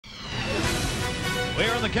We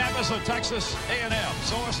are on the campus of Texas A&M.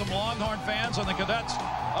 So are some Longhorn fans and the cadets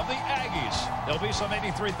of the Aggies. There'll be some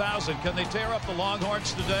 83,000. Can they tear up the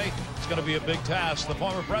Longhorns today? It's going to be a big task. The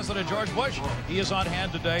former President George Bush, he is on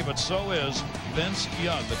hand today, but so is Vince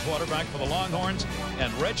Young, the quarterback for the Longhorns.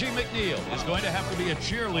 And Reggie McNeil is going to have to be a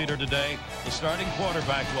cheerleader today. The starting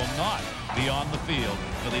quarterback will not be on the field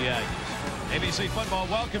for the Aggies. ABC Football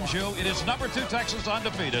welcomes you. It is number 2 Texas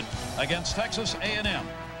undefeated against Texas A&M.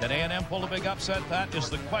 Can A&M pull a big upset? That is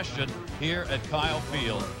the question here at Kyle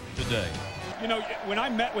Field today. You know, when I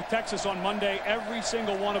met with Texas on Monday, every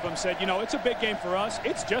single one of them said, you know, it's a big game for us.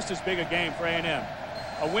 It's just as big a game for A&M.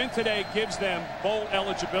 A win today gives them bowl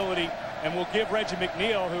eligibility and will give Reggie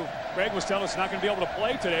McNeil, who Greg was telling us is not going to be able to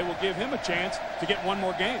play today, will give him a chance to get one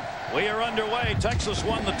more game. We are underway. Texas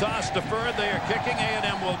won the toss, deferred. They are kicking.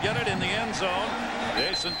 A&M will get it in the end zone.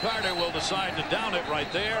 Jason Carter will decide to down it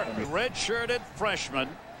right there. Red-shirted freshman.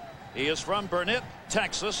 He is from Burnett,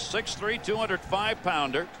 Texas, 6'3",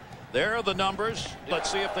 205-pounder. There are the numbers. Let's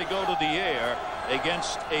see if they go to the air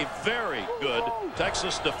against a very good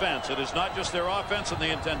Texas defense. It is not just their offense, and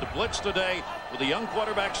they intend to blitz today with a young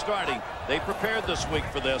quarterback starting. They prepared this week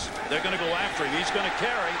for this. They're going to go after him. He's going to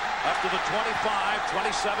carry up to the 25,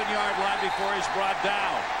 27-yard line before he's brought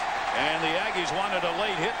down. And the Aggies wanted a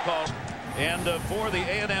late hit call. And for the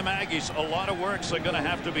A&M Aggies, a lot of work's going to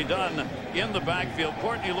have to be done in the backfield.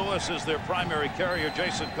 Courtney Lewis is their primary carrier.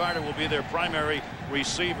 Jason Carter will be their primary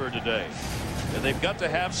receiver today. And they've got to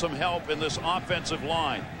have some help in this offensive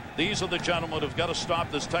line. These are the gentlemen who've got to stop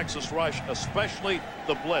this Texas rush, especially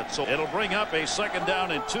the blitz. So it'll bring up a 2nd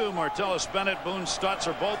down and 2. Martellus Bennett, Boone Stutz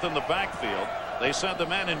are both in the backfield. They send the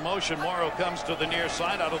man in motion. Morrow comes to the near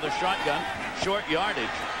side out of the shotgun. Short yardage.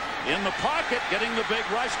 In the pocket, getting the big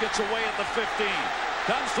rush, gets away at the 15.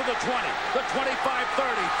 Comes to the 20, the 25, 30,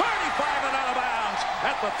 35 and out of bounds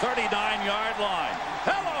at the 39-yard line.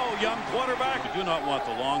 Hello, young quarterback. We do not want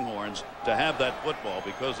the Longhorns to have that football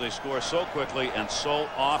because they score so quickly and so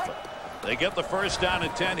often. They get the 1st down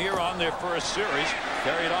and 10 here on their first series.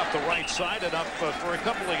 Carried off the right side and up for a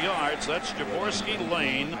couple of yards. That's Jaworski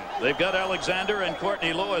Lane. They've got Alexander and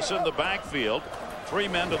Courtney Lewis in the backfield. 3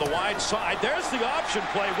 men to the wide side. There's the option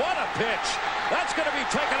play. What a pitch. That's going to be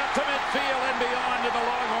taken up to midfield and beyond in the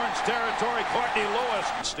Longhorns territory. Courtney Lewis.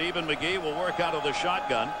 Stephen McGee will work out of the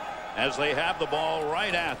shotgun as they have the ball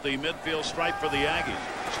right at the midfield stripe for the Aggies.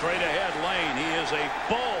 Straight ahead Lane. He is a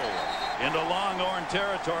bull into Longhorn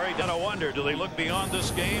territory. Gotta wonder, do they look beyond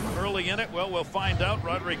this game early in it? Well, we'll find out.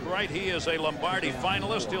 Roderick Wright, he is a Lombardi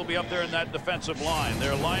finalist. He'll be up there in that defensive line.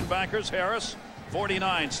 Their linebackers, Harris,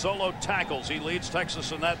 49 solo tackles. He leads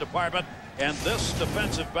Texas in that department. And this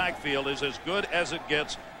defensive backfield is as good as it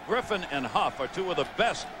gets. Griffin and Huff are 2 of the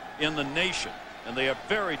best in the nation, and they are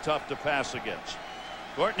very tough to pass against.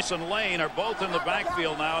 Courtney and Lane are both in the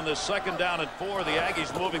backfield now in this 2nd down and 4. The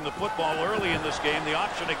Aggies moving the football early in this game. The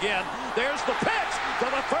option again. There's the pitch to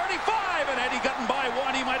the 35, and Eddie gotten by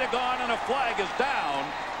 1. He might have gone, and a flag is down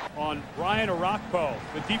On Ryan Arakpo,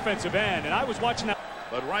 the defensive end, and I was watching that.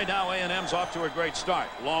 But right now A&M's off to a great start.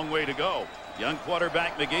 Long way to go. Young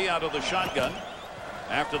quarterback McGee out of the shotgun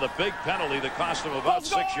after the big penalty that cost him about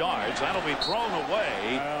 6 yards. That'll be thrown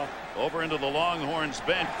away over into the Longhorns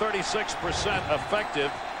bench. 36%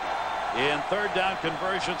 effective in 3rd down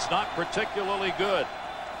conversions. Not particularly good.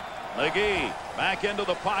 McGee back into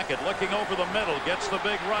the pocket, looking over the middle, gets the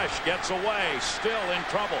big rush, gets away, still in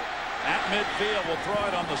trouble. At midfield, will throw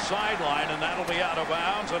it on the sideline, and that'll be out of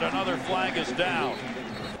bounds, and another flag is down.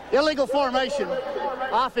 Illegal formation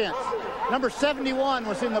offense. Number 71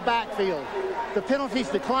 was in the backfield. The penalties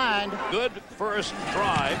declined. Good first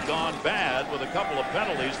drive, gone bad with a couple of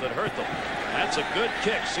penalties that hurt them. That's a good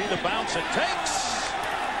kick. See the bounce it takes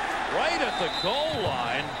right at the goal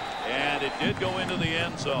line, and it did go into the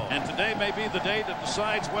end zone. And today may be the day that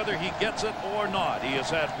decides whether he gets it or not. He has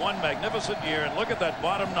had one magnificent year, and look at that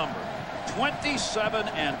bottom number, 27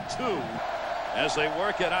 and 2. As they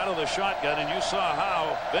work it out of the shotgun, and you saw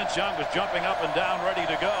how Vince Young was jumping up and down ready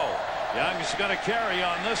to go. Young is going to carry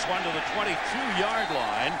on this one to the 22-yard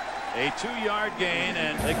line. A 2-yard gain,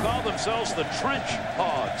 and they call themselves the Trench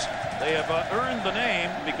Hogs. They have earned the name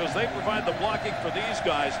because they provide the blocking for these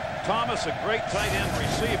guys. Thomas, a great tight end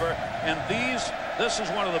receiver, and this is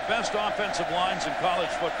one of the best offensive lines in college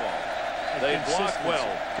football. They block well.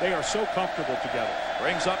 They are so comfortable together.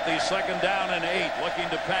 Brings up the 2nd down and 8, looking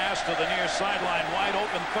to pass to the near sideline, wide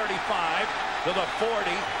open 35 to the 40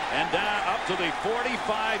 and down up to the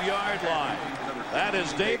 45-yard line. That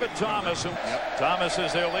is David Thomas. Thomas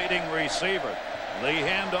is their leading receiver. The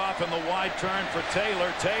handoff and the wide turn for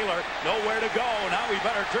Taylor. Taylor, nowhere to go. Now we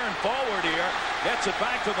better turn forward here. Gets it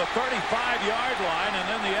back to the 35-yard line, and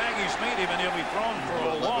then the Aggies meet him, and he'll be thrown for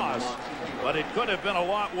a loss. But it could have been a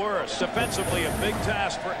lot worse. Defensively, a big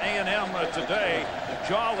task for A&M today.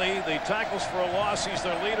 Jolly, the tackles for a loss. He's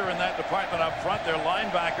their leader in that department up front. Their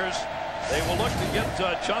linebackers. They will look to get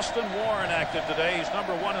Justin Warren active today. He's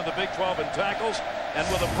number 1 in the Big 12 in tackles. And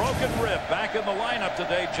with a broken rib back in the lineup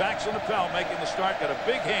today, Jackson Appel making the start. Got a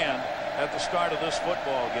big hand at the start of this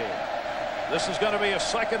football game. This is going to be a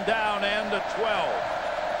 2nd down and a 12.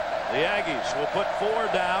 The Aggies will put 4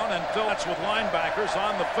 down, and Phillips with linebackers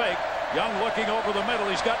on the fake. Young looking over the middle.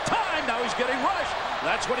 He's got time. Now he's getting rushed.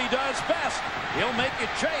 That's what he does best. He'll make it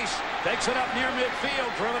chase. Takes it up near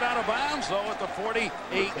midfield. Driven out of bounds, though, at the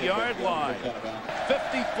 48-yard line.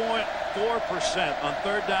 50.4% on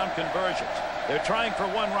 3rd down conversions. They're trying for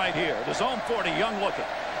one right here. The zone 40. Young looking.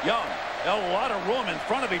 Young. A lot of room in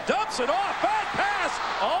front of him. Dumps it off. Bad pass.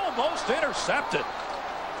 Almost intercepted.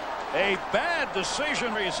 A bad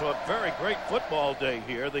decision. So a very great football day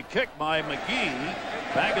here. The kick by McGee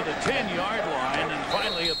back at the 10-yard line, and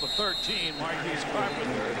finally at the 13, Marquise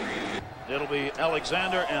Carpenter. It'll be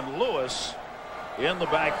Alexander and Lewis in the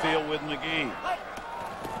backfield with McGee.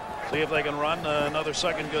 See if they can run another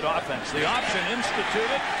second good offense. The option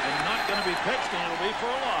instituted and not going to be pitched, and it'll be for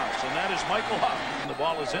a loss, and that is Michael Huff. The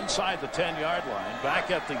ball is inside the 10-yard line,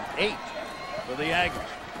 back at the 8 for the Aggies.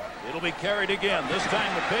 It'll be carried again. This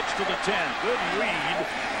time the pitch to the 10. Good read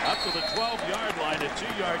up to the 12-yard line. A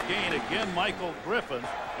 2-yard gain. Again, Michael Griffin.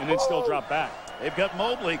 And then still drop back. They've got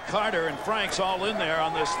Mobley, Carter, and Franks all in there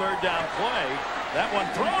on this 3rd down play. That one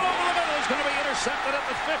thrown over the middle is going to be intercepted at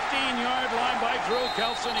the 15-yard line by Drew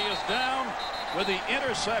Kelson. He is down with the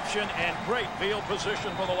interception, and great field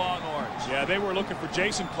position for the Longhorns. Yeah, they were looking for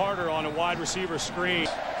Jason Carter on a wide receiver screen.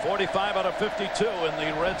 45 out of 52 in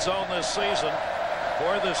the red zone this season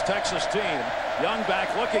for this Texas team. Young back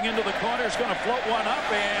looking into the corner, is going to float one up,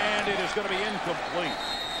 and it is going to be incomplete.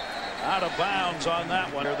 Out of bounds on that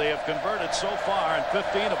one. They have converted so far in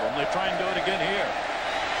 15 of them. They try and do it again here.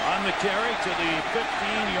 On the carry to the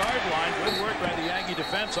 15-yard line. Good work by the Aggie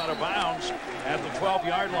defense. Out of bounds at the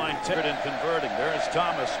 12-yard line. Tipped and converting. There is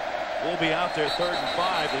Thomas. Will be out there 3rd and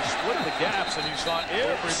 5. They split the gaps, and you saw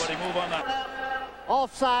everybody move on that.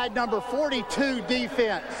 Offside, number 42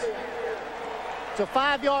 defense. It's a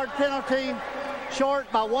 5-yard penalty,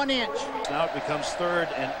 short by 1 inch. Now it becomes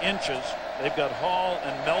 3rd and inches. They've got Hall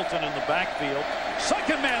and Melton in the backfield.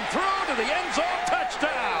 Second man through to the end zone.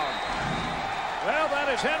 Touchdown. Well, that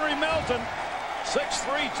is Henry Melton.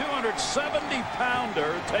 6'3",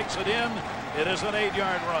 270-pounder. Takes it in. It is an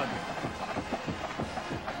 8-yard run.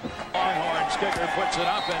 Longhorns kicker puts it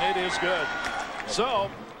up, and it is good. So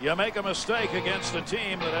you make a mistake against a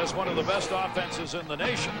team that has one of the best offenses in the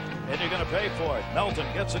nation, and you're going to pay for it. Melton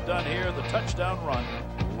gets it done here. The touchdown run.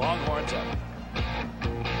 Longhorns up.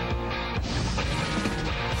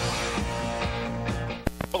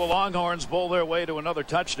 The Longhorns bowl their way to another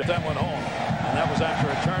touchdown. That went home, and that was after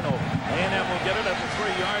a turnover. A&M will get it at the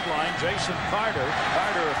 3-yard line. Jason Carter.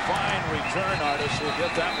 Carter, a fine return artist, will get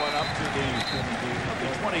that one up to the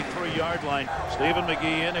 23-yard line. Stephen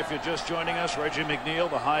McGee in. If you're just joining us, Reggie McNeil,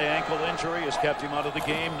 the high ankle injury has kept him out of the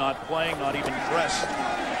game, not playing, not even dressed.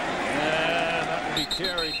 And that will be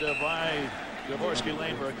carried by Jaworski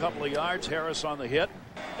Lane for a couple of yards. Harris on the hit.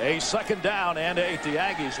 A 2nd down and 8. The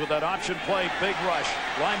Aggies with that option play. Big rush.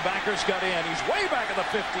 Linebackers got in. He's way back at the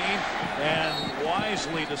 15 and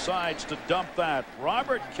wisely decides to dump that.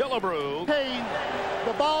 Robert Killebrew.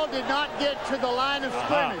 The ball did not get to the line of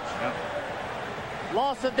scrimmage.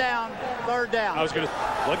 Loss of down, 3rd down. I was going to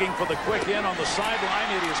looking for the quick in on the sideline.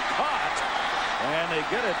 It is caught, and they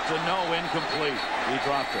get it to no, incomplete. He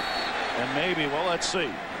dropped it, and maybe, well, let's see.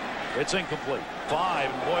 It's incomplete. 5.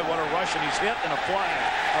 Boy, what a rush, and he's hit, and a flag.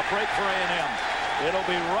 A break for A&M. It'll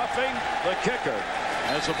be roughing the kicker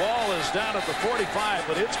as the ball is down at the 45,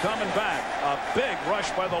 but it's coming back. A big rush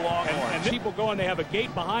by the Longhorns. And people go and they have a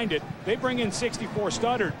gate behind it. They bring in 64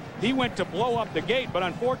 Studdard. He went to blow up the gate, but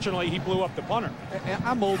unfortunately he blew up the punter.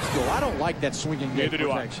 I'm old school. I don't like that swinging gate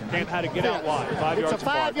protection. Can't how to get out wide. 5 yards. It's a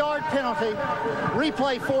 5-yard penalty.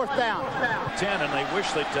 Replay 4th down. 10, and they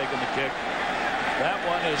wish they'd taken the kick. That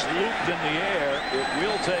one is looped in the air. It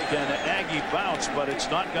will take an Aggie bounce, but it's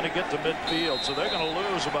not going to get to midfield. So they're going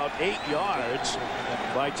to lose about 8 yards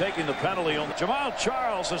by taking the penalty. Jamal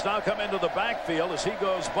Charles has now come into the backfield as he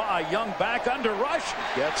goes by. Young back under rush.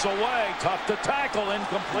 Gets away. Tough to tackle.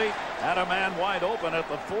 Incomplete. Had a man wide open at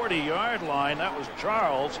the 40-yard line. That was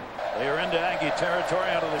Charles. They are into Aggie territory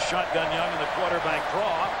out of the shotgun. Young in the quarterback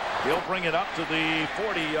draw. He'll bring it up to the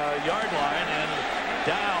 40-yard line, and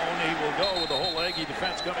down he will go with the whole Aggie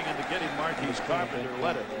defense coming in to get him. Marquise Carpenter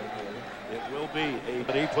led it. It will be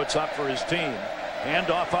that he puts up for his team.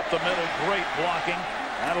 Handoff up the middle, great blocking.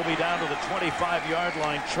 That'll be down to the 25-yard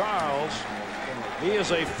line. Charles, he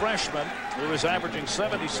is a freshman who is averaging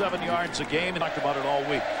 77 yards a game. We talked about it all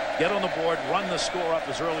week. Get on the board, run the score up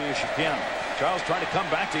as early as you can. Charles trying to come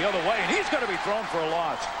back the other way, and he's going to be thrown for a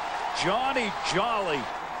loss. Johnny Jolly,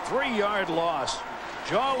 3-yard loss.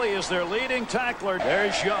 Jolly is their leading tackler.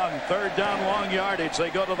 There's Young, third down, long yardage.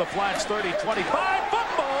 They go to the flats, 30, 25,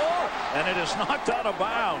 football, and it is knocked out of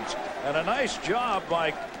bounds. And a nice job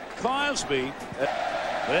by Cosby.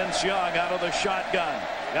 Vince Young out of the shotgun.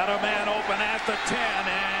 Got a man open at the 10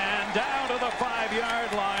 and down to the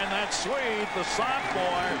 5-yard line. That's Swede, the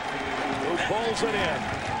sophomore, who pulls it in.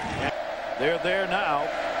 And they're there now.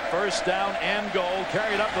 First down and goal.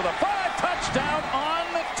 Carried up to the 5. Touchdown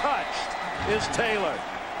untouched is Taylor.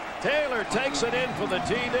 Taylor takes it in for the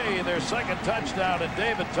TD, their second touchdown, and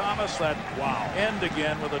David Thomas that end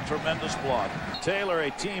again with a tremendous block. Taylor,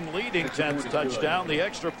 a team-leading 10th touchdown. The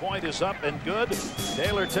extra point is up and good.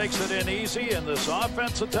 Taylor takes it in easy, and this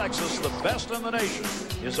offense of Texas, the best in the nation,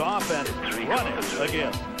 is off and running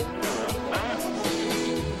again.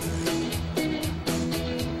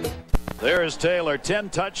 There is Taylor,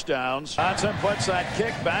 10 touchdowns. Johnson puts that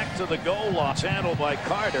kick back to the goal line. It's handled by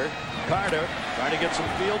Carter. Carter trying to get some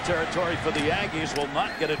field territory for the Aggies, will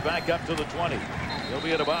not get it back up to the 20. He'll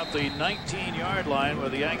be at about the 19-yard line where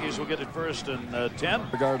the Aggies will get it first and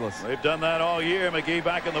 10. Regardless. They've done that all year. McGee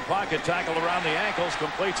back in the pocket, tackle around the ankles,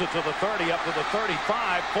 completes it to the 30, up to the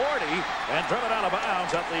 35, 40, and driven out of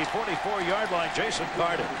bounds at the 44-yard line. Jason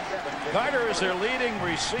Carter. Carter is their leading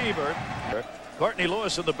receiver. Courtney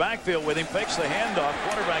Lewis in the backfield with him, fakes the handoff.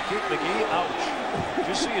 Quarterback Keith McGee, ouch. Did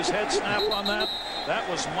you see his head snap on that? That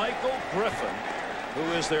was Michael Griffin, who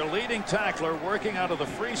is their leading tackler, working out of the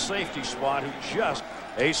free safety spot, who just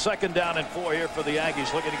a second down and 4 here for the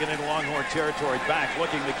Aggies, looking to get into Longhorn territory. Back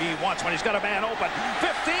looking, McGee wants one. He's got a man open.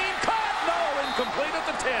 15, caught, no, incomplete at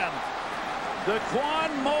the 10.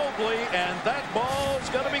 Daquan Mobley, and that ball's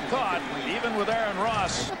going to be caught, even with Aaron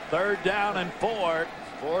Ross. Third down and 4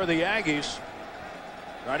 for the Aggies.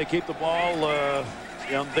 Trying to keep the ball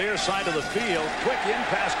on their side of the field. Quick in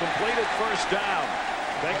pass completed, first down.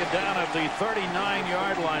 Taken down at the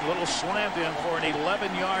 39-yard line. Little slant in for an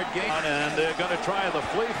 11-yard gain. And they're going to try the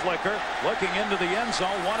flea flicker. Looking into the end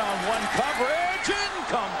zone. One-on-one coverage.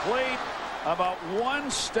 Incomplete. About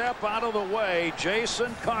one step out of the way.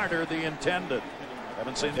 Jason Carter, the intended.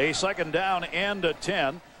 Haven't seen a second down and a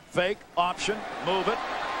 10. Fake option. Move it.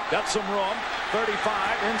 Got some room.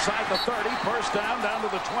 35 inside the 30. First down to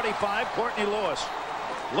the 25. Courtney Lewis.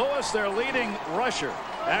 Lewis, their leading rusher,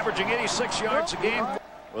 averaging 86 yards a game.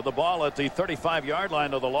 With the ball at the 35-yard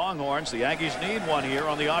line of the Longhorns. The Aggies need one here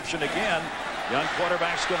on the option again. Young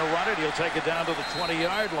quarterback's going to run it. He'll take it down to the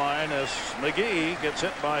 20-yard line as McGee gets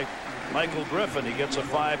hit by Michael Griffin. He gets a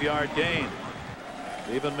 5-yard gain.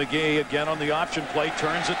 Stephen McGee again on the option play,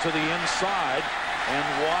 turns it to the inside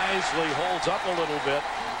and wisely holds up a little bit.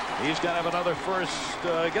 He's got to have another first,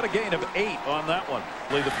 get a gain of 8 on that one.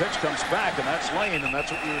 The pitch comes back, and that's Lane, and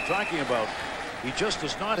that's what we were talking about. He just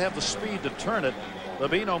does not have the speed to turn it.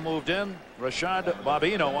 Babino moved in. Rashad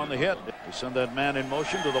Babino on the hit. They send that man in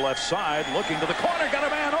motion to the left side, looking to the corner, got a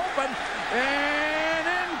man open,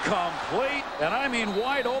 and incomplete. And I mean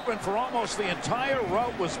wide open for almost the entire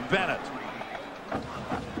route was Bennett.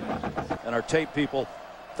 And our tape people,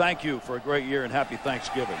 thank you for a great year and happy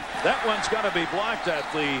Thanksgiving. That one's got to be blocked at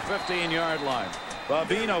the 15-yard line.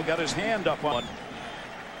 Babino got his hand up on.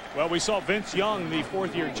 Well, we saw Vince Young, the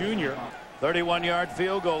fourth-year junior. 31-yard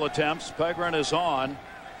field goal attempts. Pegrin is on.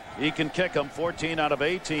 He can kick them. 14 out of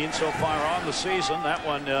 18 so far on the season. That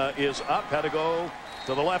one is up. Had to go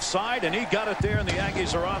to the left side, and he got it there, and the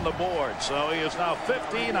Aggies are on the board. So he is now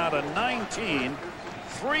 15 out of 19.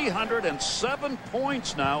 307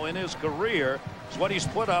 points now in his career is what he's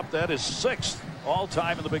put up. That is 6th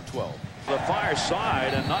all-time in the Big 12. The far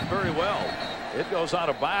side, and not very well. It goes out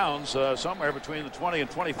of bounds somewhere between the 20 and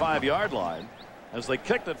 25-yard line as they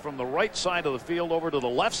kicked it from the right side of the field over to the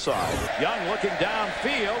left side. Young looking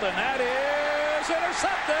downfield, and that is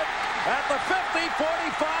intercepted at the 50,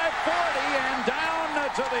 45, 40, and down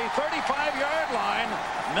to the 35-yard line.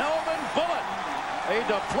 Melvin Bullitt. A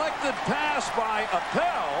deflected pass by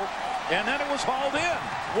Appel, and then it was hauled in.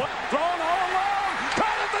 Thrown all alone.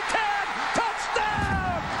 Caught at the 10.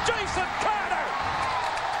 Touchdown! Jason Carter!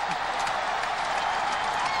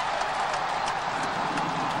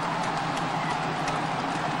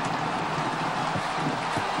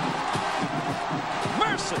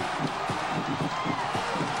 Mercy!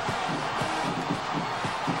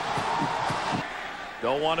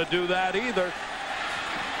 Don't want to do that either.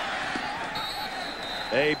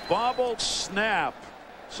 A bobbled snap.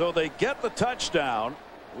 So they get the touchdown.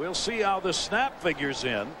 We'll see how the snap figures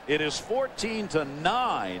in. It is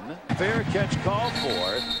 14-9. Fair catch called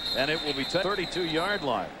for, and it will be 32-yard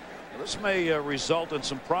line. This may result in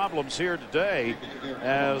some problems here today,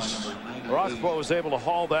 as Rothbard was able to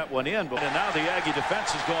haul that one in. But and now the Aggie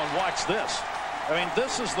defense is going, watch this. I mean,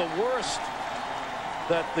 this is the worst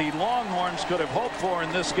that the Longhorns could have hoped for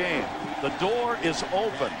in this game. The door is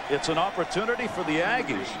open. It's an opportunity for the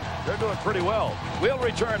Aggies. They're doing pretty well. We'll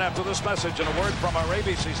return after this message and a word from our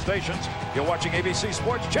ABC stations. You're watching ABC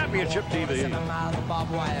Sports Championship TV.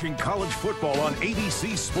 Watching college football on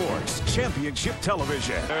ABC Sports Championship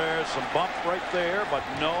Television. There's some bump right there, but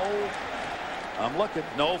no. I'm looking.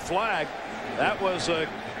 No flag. That was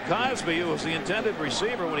Cosby, who was the intended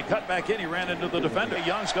receiver. When he cut back in, he ran into the defender.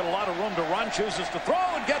 Young's got a lot of room to run, chooses to throw,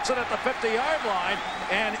 and gets it at the 50-yard line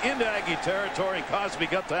and into Aggie territory. Cosby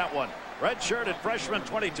got that one. Red-shirted freshman,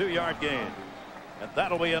 22-yard gain. And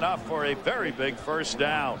that'll be enough for a very big first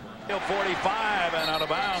down. 45 and out of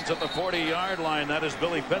bounds at the 40-yard line. That is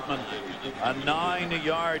Billy Pittman. A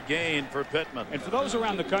 9-yard gain for Pittman. And for those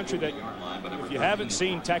around the country that, if you haven't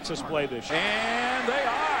seen Texas play this year. And they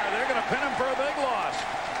are. They're going to pin him for a big loss.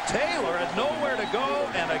 Taylor had nowhere to go,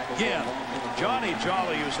 and again, Johnny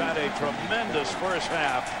Jolly, who's had a tremendous first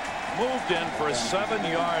half, moved in for a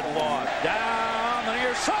 7-yard loss. Down the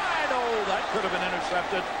near side. Oh, that could have been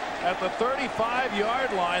intercepted at the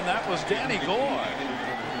 35-yard line. That was Danny Gore.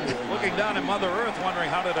 Looking down at Mother Earth, wondering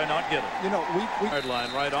how did I not get it. You know, we Yard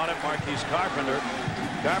line right on it. Marquise Carpenter.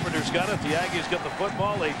 Carpenter's got it. The Aggies get the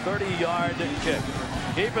football. A 30-yard kick.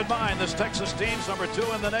 Keep in mind, this Texas team's number 2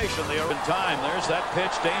 in the nation. They are in time. There's that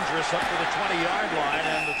pitch, dangerous up to the 20-yard line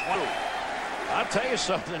and the 20. I'll tell you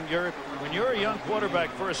something. When you're a young quarterback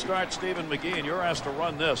first start, Stephen McGee, and you're asked to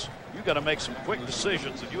run this, you got to make some quick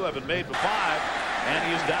decisions that you haven't made before. 5, and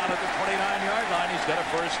he's down at the 29-yard line. He's got a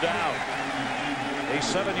first down. A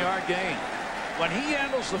 7-yard gain. When he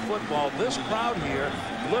handles the football, this crowd here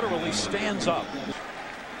literally stands up.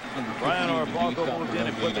 Brian Orbalco moved in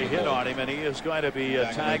and put the hit on him, and he is going to be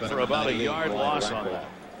tagged for about a yard loss on that.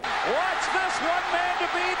 Watch this, one man to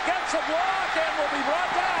beat, gets a block, and will be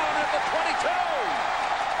brought down at the 22.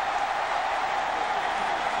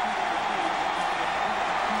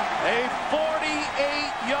 A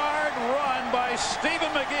 48-yard run by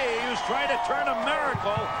Stephen McGee, who's trying to turn a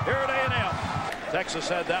miracle here at A&M. Texas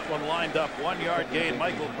had that one lined up. 1-yard gain.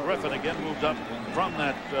 Michael Griffin again moved up from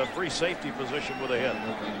that free safety position with a hit.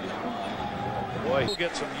 Boy, he'll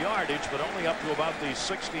get some yardage, but only up to about the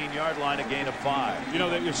 16-yard line, a gain of 5. You know,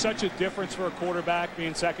 there's such a difference for a quarterback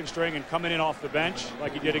being second string and coming in off the bench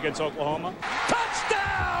like he did against Oklahoma.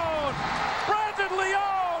 Touchdown! Brandon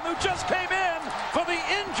Leone, who just came in for the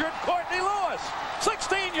injured Courtney Lewis.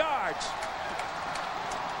 16 yards.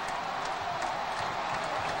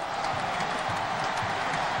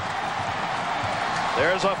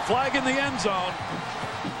 There's a flag in the end zone.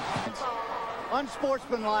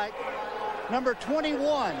 Unsportsmanlike. Number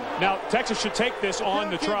 21. Now, Texas should take this on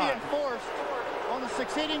the try. Enforced on the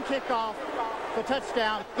succeeding kickoff. The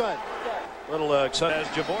touchdown. Good. Little excited as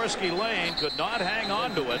Jaworski Lane could not hang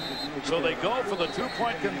on to it, so they go for the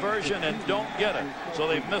 2-point conversion and don't get it. So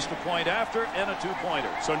they've missed a point after and a 2-pointer.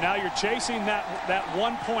 So now you're chasing that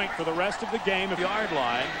 1 point for the rest of the game. Yard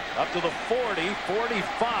line up to the 40,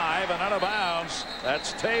 45, and out of bounds.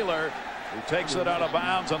 That's Taylor, who takes it out of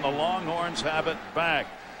bounds, and the Longhorns have it back.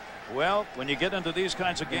 Well, when you get into these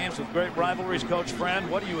kinds of games with great rivalries, Coach Fran,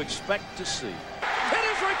 what do you expect to see? It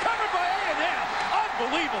is recovered by A&M.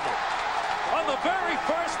 Unbelievable. On the very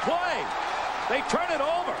first play, they turn it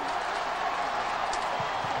over.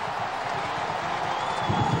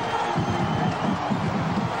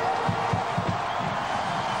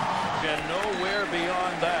 And nowhere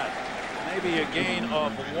beyond that. Maybe a gain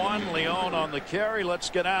of 1. Leone on the carry. Let's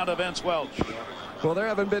get out of Vince Welch. Well, there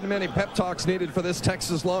haven't been many pep talks needed for this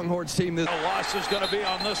Texas Longhorns team. The loss is going to be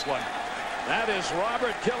on this one. That is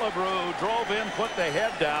Robert Killebrew, who drove in, put the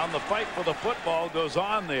head down. The fight for the football goes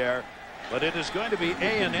on there. But it is going to be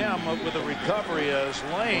A&M with a recovery as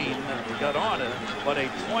Lane got on it, but a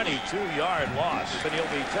 22-yard loss. And he'll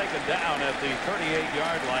be taken down at the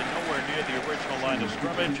 38-yard line, nowhere near the original line of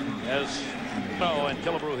scrimmage, as and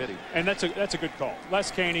Killebrew hit him. And that's a good call.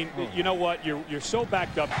 Les Caney, you know what? You're so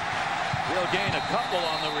backed up. He'll gain a couple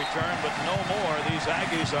on the return, but no more. These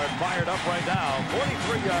Aggies are fired up right now.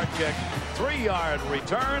 43-yard kick, 3-yard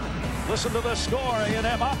return. Listen to the score.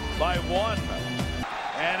 A&M up by 1.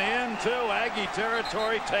 And into Aggie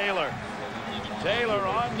territory, Taylor. Taylor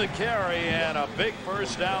on the carry, and a big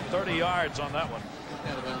first down, 30 yards on that one.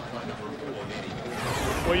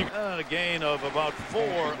 Well, you A gain of about 4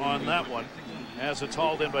 on that one, as it's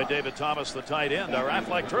hauled in by David Thomas, the tight end. Our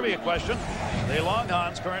Aflac trivia question: the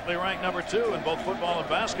Longhorns currently ranked number 2 in both football and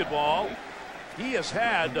basketball. He has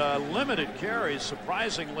had limited carries,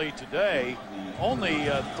 surprisingly, today. Only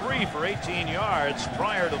 3 for 18 yards.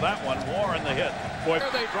 Prior to that one, Warren the hit. Boy,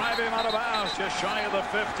 they drive him out of bounds, just shy of the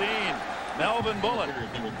 15. Melvin Bullitt.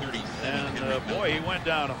 And boy, he went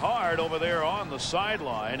down hard over there on the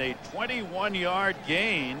sideline. A 21-yard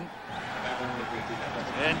gain,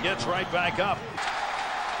 and gets right back up.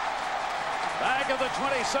 Back at the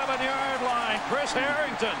 27-yard line, Chris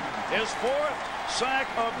Harrington, his 4th sack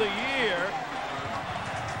of the year,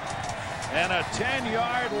 and a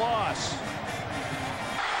 10-yard loss.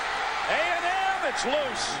 A&M, it's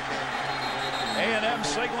loose. A&M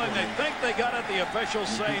signaling they think they got it. The officials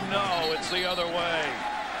say no, it's the other way.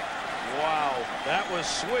 Wow, that was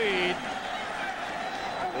Swede.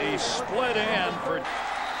 He split in for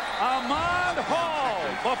Ahmad Hall,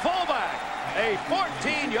 the fullback. A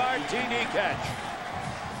 14-yard TD catch.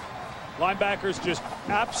 linebackers just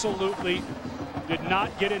absolutely did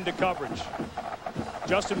not get into coverage.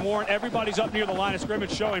 Justin Warren, everybody's up near the line of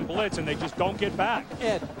scrimmage showing blitz, and they just don't get back.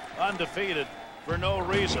 Ed. Undefeated for no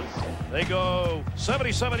reason. They go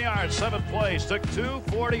 77 yards, 7 plays, took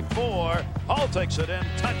 2:44. Hall takes it in,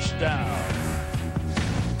 touchdown.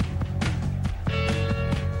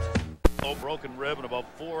 Broken rib and about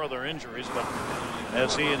 4 other injuries, but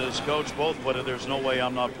as he and his coach both put it, there's no way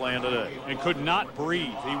I'm not playing today. And could not breathe.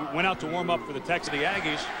 He went out to warm up for the Texans. The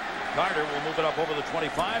Aggies. Carter will move it up over the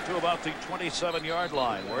 25 to about the 27-yard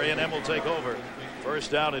line, where A&M will take over.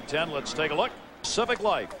 First down at 10. Let's take a look. Civic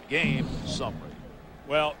Life game summary.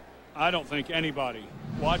 Well, I don't think anybody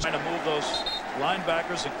trying to move those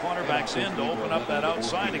linebackers and cornerbacks in to open up that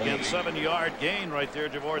outside again. 7-yard gain right there,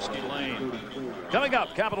 Jaworski Lane. Coming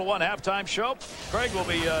up, Capital One halftime show. Craig will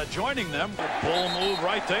be joining them. Bull move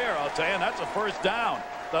right there, I'll tell you, and that's a first down.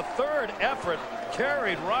 The third effort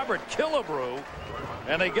carried Robert Killebrew,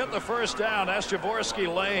 and they get the first down. That's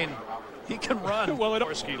Jaworski Lane. He can run. Well,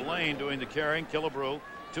 Jaworski Lane doing the carrying. Killebrew.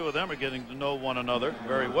 Two of them are getting to know one another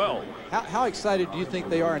very well. How excited do you think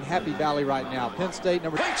they are in Happy Valley right now? Penn State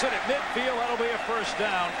number. Takes it at midfield. That'll be a first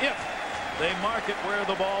down if they mark it where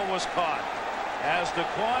the ball was caught. As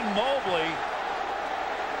Daquan Mobley,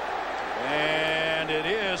 and it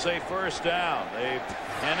is a first down.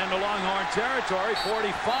 And into Longhorn territory,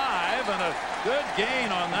 45, and a good gain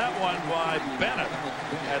on that one by Bennett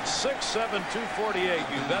at 6'7", 248.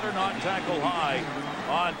 You better not tackle high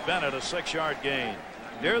on Bennett. A 6-yard gain.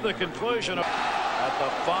 Near the conclusion of at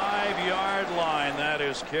the 5-yard line, that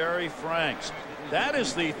is Kerry Franks. That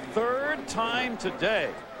is the third time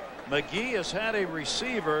today McGee has had a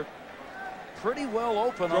receiver pretty well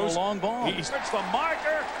open on a long ball. He starts the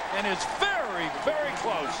marker and is very, very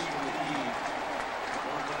close.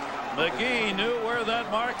 McGee knew where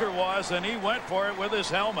that marker was, and he went for it with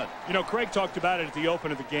his helmet. You know, Craig talked about it at the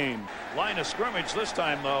open of the game. Line of scrimmage this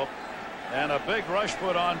time, though. And a big rush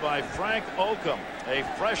put on by Frank Oakham, a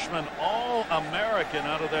freshman All-American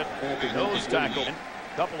out of that nose tackle.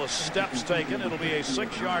 Couple of steps taken. It'll be a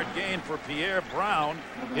 6-yard gain for Pierre Brown,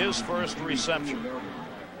 his first reception.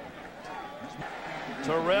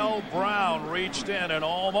 Terrell Brown reached in and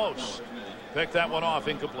almost picked that one off,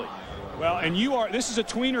 incomplete. Well, and this is a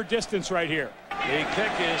tweener distance right here. The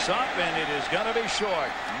kick is up, and it is going to be short.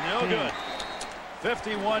 No good.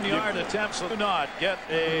 51-yard attempts do not get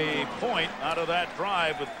a point out of that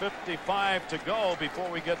drive with 55 to go before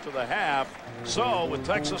we get to the half. So with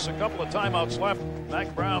Texas a couple of timeouts left,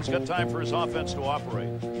 Mac Brown's got time for his offense to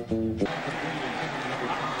operate.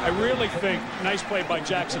 I really think, nice play by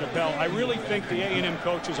Jackson Appel, I really think the A&M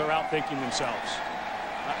coaches are outthinking themselves.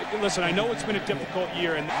 Listen, I know it's been a difficult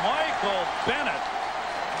year. And Michael Bennett,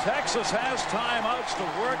 Texas has timeouts to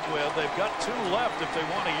work with. They've got 2 left if they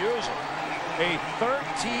want to use them. A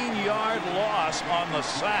 13-yard loss on the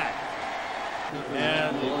sack.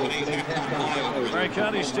 And Murray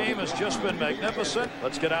County's team has just been magnificent.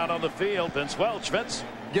 Let's get out on the field. Vince Welch. Vince.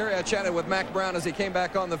 Gary, I chatted with Mac Brown as he came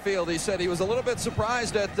back on the field. He said he was a little bit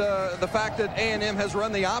surprised at the fact that A&M has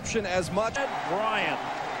run the option as much. Ed Bryant,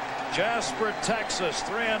 Jasper, Texas,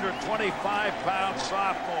 325-pound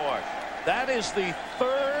sophomore. That is the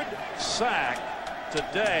 3rd sack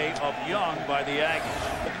today of Young by the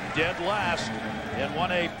Aggies. Dead last in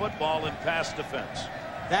 1A football in pass defense.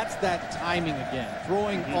 That's that timing again.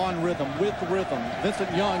 Throwing on rhythm, with rhythm.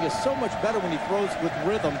 Vincent Young is so much better when he throws with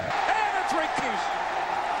rhythm. And it's Rickies.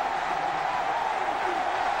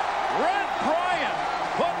 Red Bryant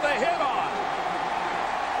put the hit on.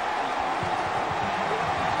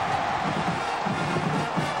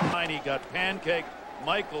 got pancake.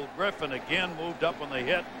 Michael Griffin again moved up on the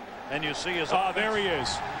hit, and you see his. Oh, there he is.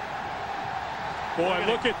 Boy,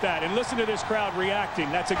 look at that, and listen to this crowd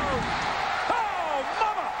reacting. That's a. Oh,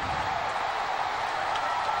 mama!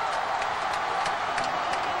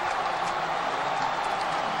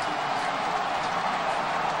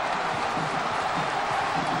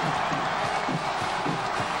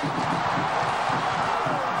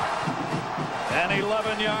 An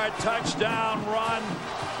 11-yard touchdown run.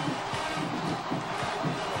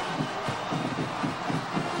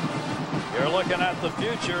 You're looking at the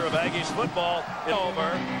future of Aggies football.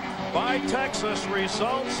 Over by Texas,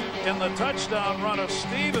 results in the touchdown run of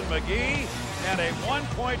Stephen McGee and a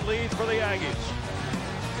 1-point lead for the Aggies.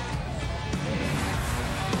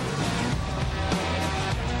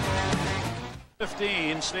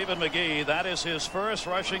 Stephen McGee, that is his first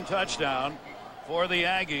rushing touchdown for the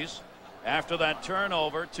Aggies. After that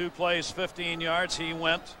turnover, 2 plays, 15 yards, he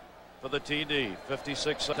went for the TD.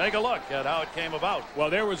 56. Take a look at how it came about. Well,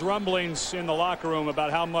 there was rumblings in the locker room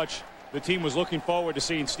about how much the team was looking forward to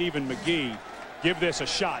seeing Stephen McGee give this a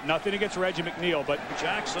shot. Nothing against Reggie McNeil, but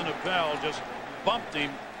Jackson Appel just bumped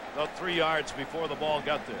him about 3 yards before the ball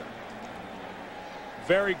got there.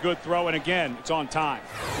 Very good throw, and again, it's on time.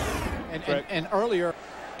 And earlier,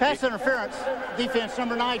 Pass interference, defense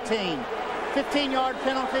number 19. 15-yard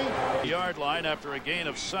penalty. Yard line after a gain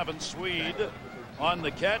of 7. Swede on the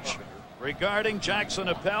catch. Regarding Jackson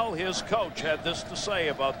Appel, his coach had this to say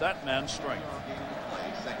about that man's strength.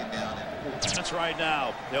 That's right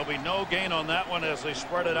now. There'll be no gain on that one as they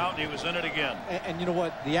spread it out, and he was in it again. And you know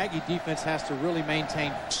what? The Aggie defense has to really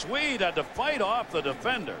maintain. Swede had to fight off the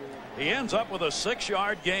defender. He ends up with a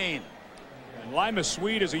 6-yard gain. And Lima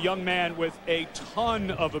Swede is a young man with a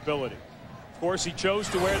ton of ability. Of course, he chose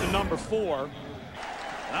to wear the number 4.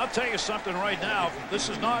 And I'll tell you something right now. This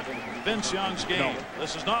is not Vince Young's game. No.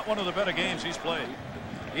 This is not one of the better games he's played.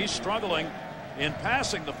 He's struggling in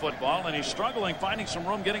passing the football, and he's struggling finding some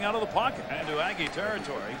room getting out of the pocket into Aggie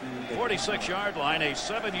territory. 46-yard line, a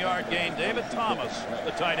 7-yard gain. David Thomas,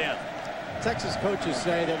 the tight end. Texas coaches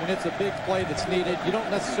say that when it's a big play that's needed, you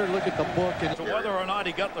don't necessarily look at the book. And so whether or not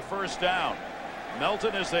he got the first down,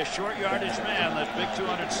 Melton is their short yardage man, that big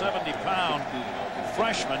 270-pound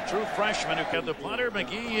freshman, true freshman, who had the punter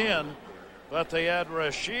McGee in, but they had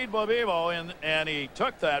Rashid Bobibo in, and he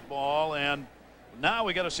took that ball, and now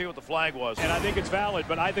we got to see what the flag was. And I think it's valid,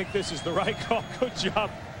 but I think this is the right call. Good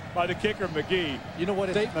job by the kicker McGee. You know what?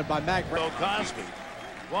 A statement by Mac Cosby.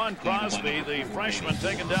 Juan Crosby, the freshman,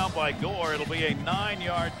 taken down by Gore. It'll be a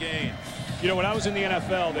 9-yard gain. You know, when I was in the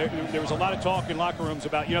NFL, there was a lot of talk in locker rooms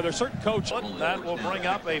about, you know, there's certain coaches. That will bring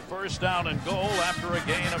up a first down and goal after a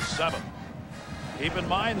gain of 7. Keep in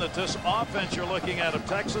mind that this offense you're looking at of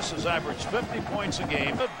Texas has averaged 50 points a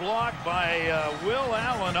game. Good block by Will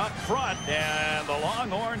Allen up front, and the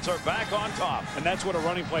Longhorns are back on top. And that's what a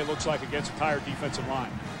running play looks like against a tired defensive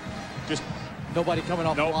line. Just nobody coming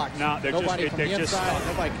off the blocks. No, they're nobody just, from the inside. Just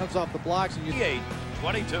nobody comes off the blocks. And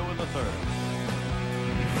 22 in the third.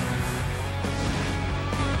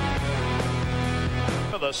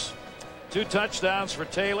 With us. 2 touchdowns for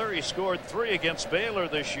Taylor. He scored 3 against Baylor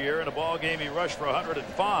this year. In a ball game, he rushed for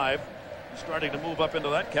 105. He's starting to move up into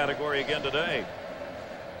that category again today.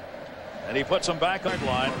 And he puts them back on the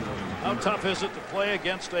line. How tough is it to play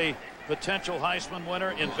against a potential Heisman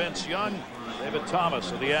winner in Vince Young? David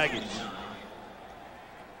Thomas of the Aggies.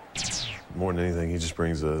 More than anything, he just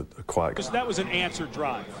brings a quiet. Because that was an answered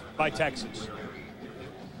drive by Texas.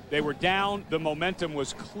 They were down. The momentum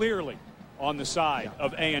was clearly on the side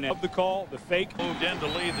of A&M. Of the call, the fake. Moved in to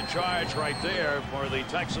lead the charge right there for the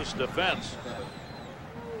Texas defense.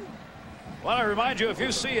 Well, I remind you, if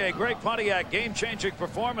you see a Greg Pontiac game-changing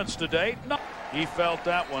performance today, no. He felt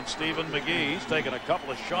that one. Stephen McGee, he's taken a couple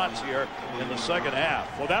of shots here in the second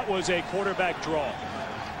half. Well, that was a quarterback draw.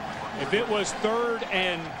 If it was 3rd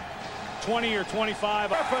and 20 or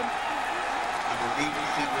 25.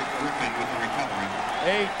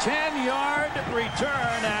 A 10-yard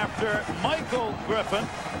return after Michael Griffin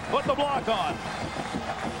put the block on.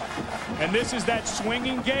 And this is that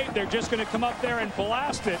swinging gate. They're just going to come up there and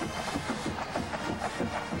blast it.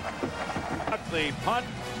 The punt,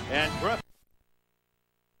 and Griffin.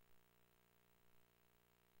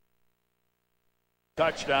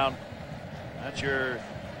 Touchdown. That's your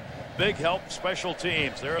big help, special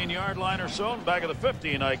teams. They're 10-yard line or so, and back of the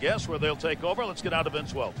 15, I guess, where they'll take over. Let's get out of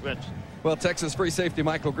Vince Welch. Vince. Well, Texas free safety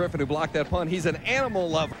Michael Griffin, who blocked that punt, he's an animal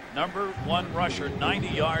lover. Number 1 rusher, 90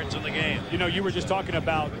 yards in the game. You know, you were just talking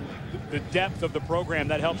about the depth of the program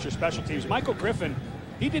that helps your special teams. Michael Griffin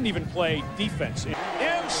He didn't even play defense.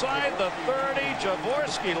 Inside the 30,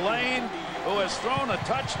 Jaworski Lane, who has thrown a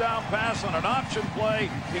touchdown pass on an option play.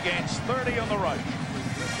 He gains 30 on the rush.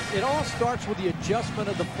 It all starts with the adjustment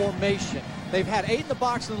of the formation. They've had 8 in the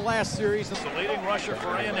box in the last series. The leading rusher for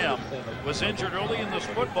A&M was injured early in this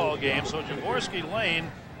football game, so Jaworski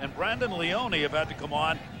Lane and Brandon Leone have had to come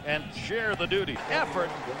on and share the duty. Effort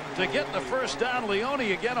to get the first down. Leone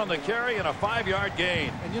again on the carry and a 5-yard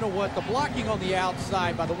gain. And you know what? The blocking on the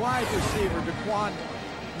outside by the wide receiver, Daquan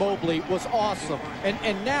Mobley, was awesome.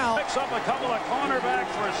 And now Picks up a couple of cornerbacks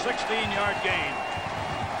for a 16-yard gain.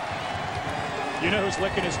 You know who's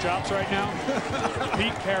licking his chops right now?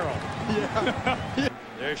 Pete Carroll. Yeah.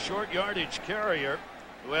 Their short yardage carrier,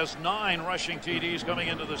 who has 9 rushing TDs coming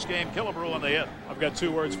into this game. Killebrew on the hit. I've got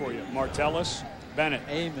 2 words for you. Martellus Bennett.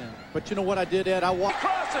 Amen. But you know what I did, Ed? I walked.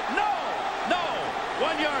 Cross it. No.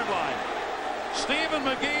 1-yard line. Stephen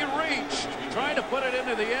McGee reached, trying to put it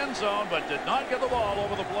into the end zone, but did not get the ball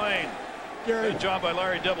over the plane. Gary, good job by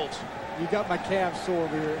Larry Dibbles. You got my calves sore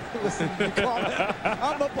over here. Listen, you call it.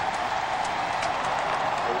 I'm a...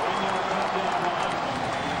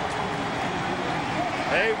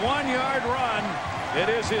 A 1-yard run. It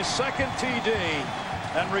is his second TD.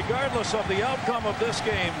 And regardless of the outcome of this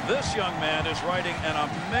game, this young man is writing an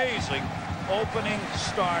amazing opening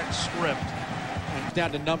start script. And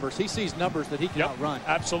down to numbers. He sees numbers that he cannot run.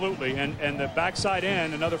 Absolutely. And the backside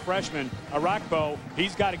end, another freshman, Arakpo,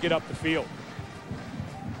 he's got to get up the field.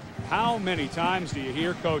 How many times do you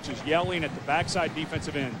hear coaches yelling at the backside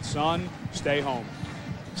defensive end, son, stay home.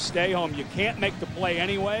 Stay home. You can't make the play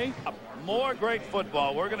anyway. More great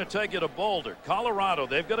football. We're going to take you to Boulder, Colorado.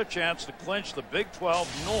 They've got a chance to clinch the Big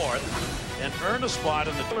 12 North and earn a spot.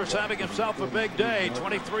 And the Steelers having himself a big day.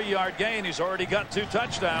 23-yard gain. He's already got 2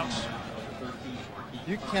 touchdowns.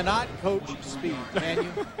 You cannot coach speed, can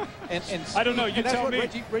you? And I don't know. You tell me.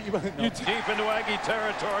 Reggie Deep into Aggie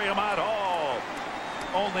territory, Ahmad Hall.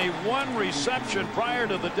 Only 1 reception prior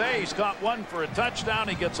to the day. He's caught 1 for a touchdown.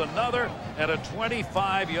 He gets another and a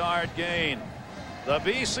 25-yard gain. The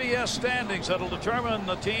BCS standings that'll determine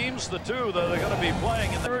the teams, the 2 that are going to be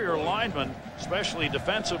playing. Interior linemen, especially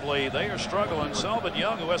defensively, they are struggling. Selvin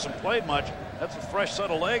Young, who hasn't played much, that's a fresh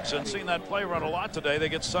set of legs, and seen that play run a lot today. They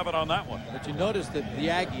get 7 on that one. But you notice that the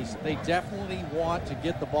Aggies, they definitely want to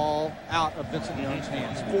get the ball out of Vincent Young's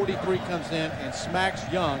hands. 43 comes in and smacks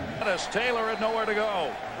Young. As Taylor had nowhere to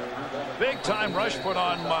go. Big time rush put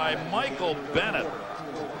on by Michael Bennett.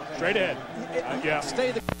 Straight ahead. Yeah.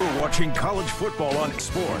 Stay the. We're watching college football on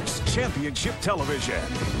Sports Championship Television.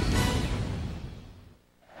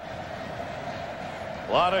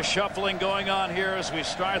 A lot of shuffling going on here as we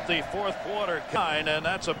start the 4th quarter. And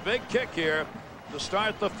that's a big kick here to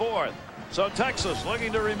start the 4th. So Texas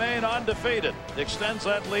looking to remain undefeated. Extends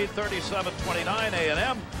that lead 37-29.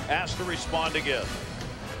 A&M asked to respond again.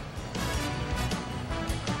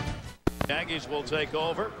 The Aggies will take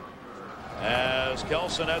over as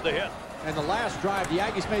Kelson had the hit. And the last drive, the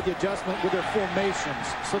Aggies made the adjustment with their formations,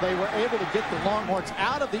 so they were able to get the Longhorns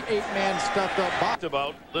out of the 8-man stuffed up box.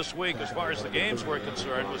 About this week, as far as the games were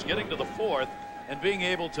concerned, was getting to the 4th and being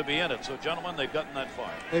able to be in it. So, gentlemen, they've gotten that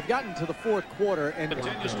far. They've gotten to the 4th quarter and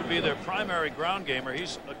continues to be their primary ground gamer.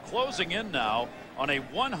 He's closing in now on a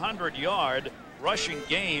 100-yard rushing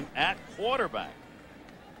game at quarterback,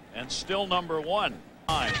 and still number 1.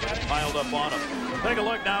 Piled up on him. Take a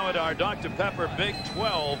look now at our Dr. Pepper Big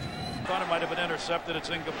 12. Thought it might have been intercepted. It's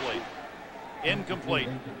incomplete. Incomplete.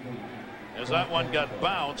 As that one got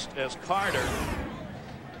bounced as Carter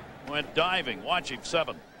went diving. Watch him.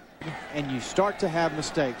 7. And you start to have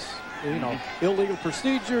mistakes. You know, illegal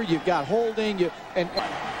procedure. You've got holding.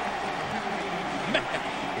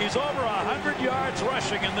 He's over 100 yards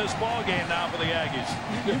rushing in this ball game now for the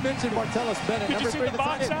Aggies. You mentioned Martellus Bennett. Did you see the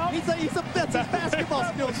box out? That's his basketball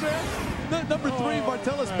skills, man. Number 3,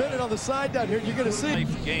 Martellus Bennett on the side down here. You're going to see.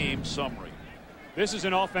 Game summary. This is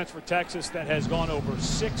an offense for Texas that has gone over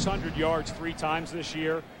 600 yards 3 times this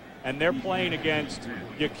year, and they're playing against,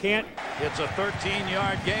 you can't. It's a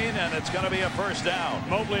 13-yard gain, and it's going to be a first down.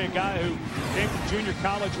 Mobley, a guy who came from junior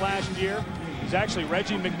college last year. He's actually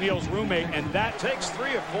Reggie McNeil's roommate, and that takes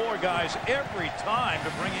 3 or 4 guys every time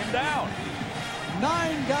to bring him down.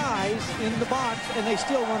 9 guys in the box, and they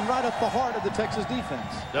still run right up the heart of the Texas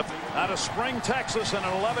defense. Out of Spring, Texas, and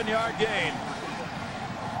an 11-yard gain.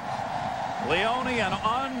 Leone, an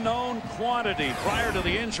unknown quantity prior to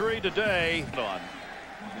the injury today.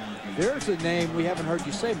 There's a name we haven't heard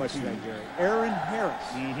you say much today, Gary. Aaron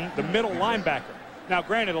Harris. The middle linebacker. Now,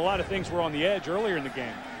 granted, a lot of things were on the edge earlier in the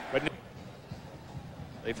game, but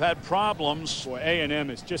they've had problems. Boy, A&M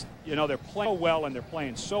is just, you know, they're playing so well and they're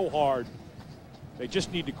playing so hard. They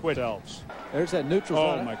just need to quit elves. There's that neutral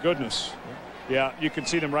zone. Oh, my goodness. Yeah, you can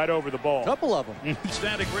see them right over the ball. Couple of them.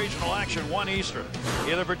 Standing regional action, 1 Eastern.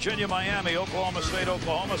 Either Virginia, Miami, Oklahoma State,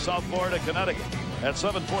 Oklahoma, South Florida, Connecticut. At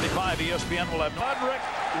 7:45, ESPN will have Roderick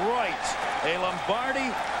Wright, a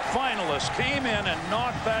Lombardi finalist, came in and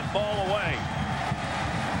knocked that ball away.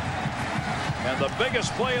 And the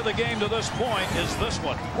biggest play of the game to this point is this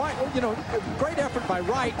one. Why, you know, great effort by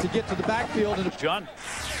Wright to get to the backfield. And John.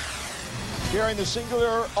 Here in the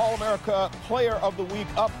singular All-America Player of the Week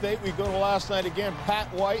update, we go to last night again.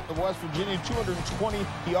 Pat White of West Virginia, 220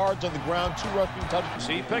 yards on the ground, 2 rushing touchdowns.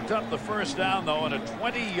 He picked up the first down, though, and a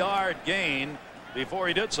 20-yard gain before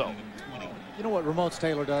he did so. You know what Ramon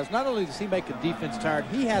Taylor does? Not only does he make the defense tired,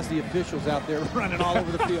 he has the officials out there running all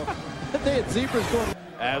over the field. They had zebras going.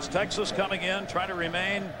 As Texas coming in, trying to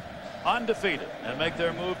remain undefeated and make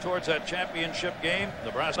their move towards that championship game.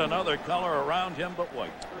 Nebraska, another color around him but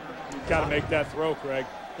white. You've got to make that throw, Craig.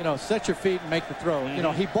 You know, set your feet and make the throw. You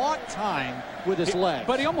know, he bought time with his legs.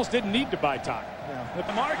 But he almost didn't need to buy time.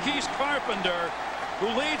 Yeah. Marquise Carpenter, who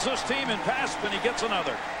leads his team in pass, and he gets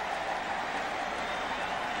another.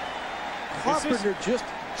 Carpenter just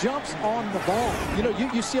jumps on the ball. You know,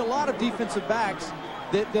 you see a lot of defensive backs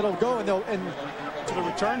that'll go and they'll to the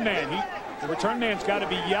return man. The return man's got to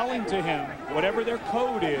be yelling to him whatever their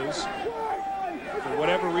code is. For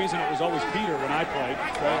whatever reason, it was always Peter when I played.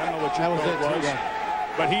 So I don't know what your code was.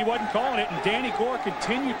 Yeah. But he wasn't calling it, and Danny Gore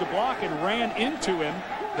continued to block and ran into him.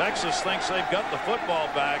 Texas thinks they've got the football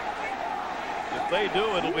back. If they do,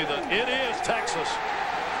 it is Texas.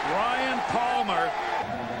 Ryan Palmer.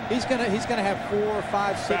 He's gonna have 4,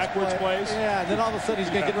 5, 6 backwards plays. Yeah, and then all of a sudden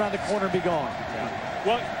he's gonna get around the corner and be gone. Yeah.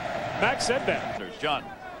 Well, Max said that. There's John.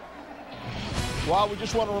 Well, we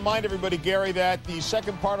just want to remind everybody, Gary, that the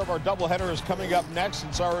second part of our doubleheader is coming up next.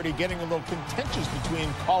 It's already getting a little contentious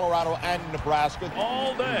between Colorado and Nebraska.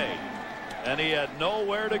 All day, and he had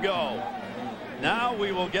nowhere to go. Now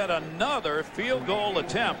we will get another field goal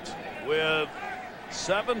attempt with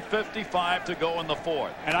 7:55 to go in the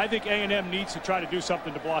fourth. And I think A&M needs to try to do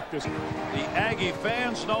something to block this. The Aggie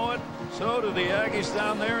fans know it. So do the Aggies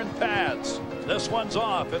down there in pads. This one's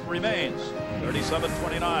off. It remains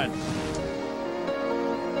 37-29.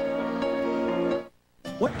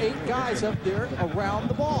 What 8 guys up there around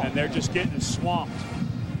the ball? And they're just getting swamped.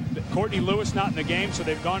 Courtney Lewis not in the game, so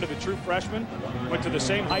they've gone to the true freshman. Went to the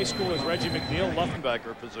same high school as Reggie McNeil.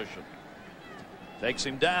 Linebacker position. Takes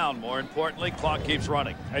him down. More importantly, clock keeps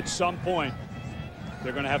running. At some point,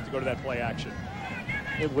 they're going to have to go to that play action.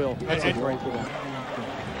 It will. That's a great ball.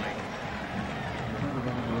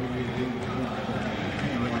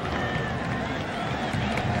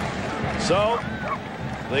 So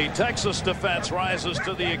the Texas defense rises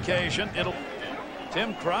to the occasion.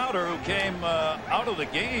 Tim Crowder, who came out of the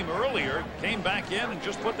game earlier, came back in and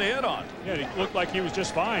just put the hit on. Yeah, he looked like he was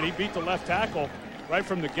just fine. He beat the left tackle right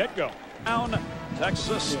from the get-go. Down,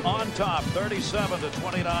 Texas on top,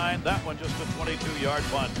 37-29. That one just a 22-yard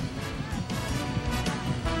punt.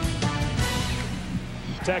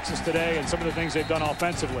 Texas today and some of the things they've done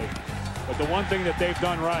offensively. But the one thing that they've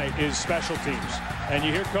done right is special teams. And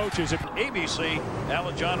you hear coaches at ABC,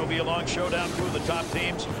 Alan John will be a long showdown through the top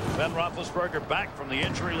teams. Ben Roethlisberger back from the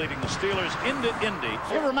injury, leading the Steelers into Indy.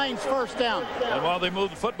 It remains first down. And while they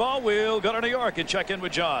move the football, we'll go to New York and check in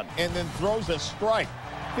with John. And then throws a strike.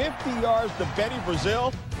 50 yards to Benny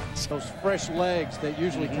Brazil. Those fresh legs that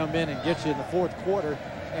usually come in and get you in the fourth quarter.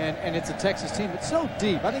 And it's a Texas team. It's so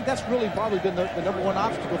deep. I think that's really probably been the #1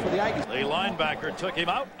 obstacle for the Aggies. The linebacker took him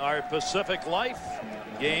out. Our Pacific Life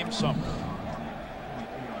game summer.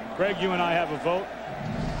 Greg, you and I have a vote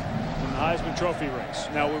in the Heisman Trophy race.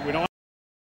 Now, we don't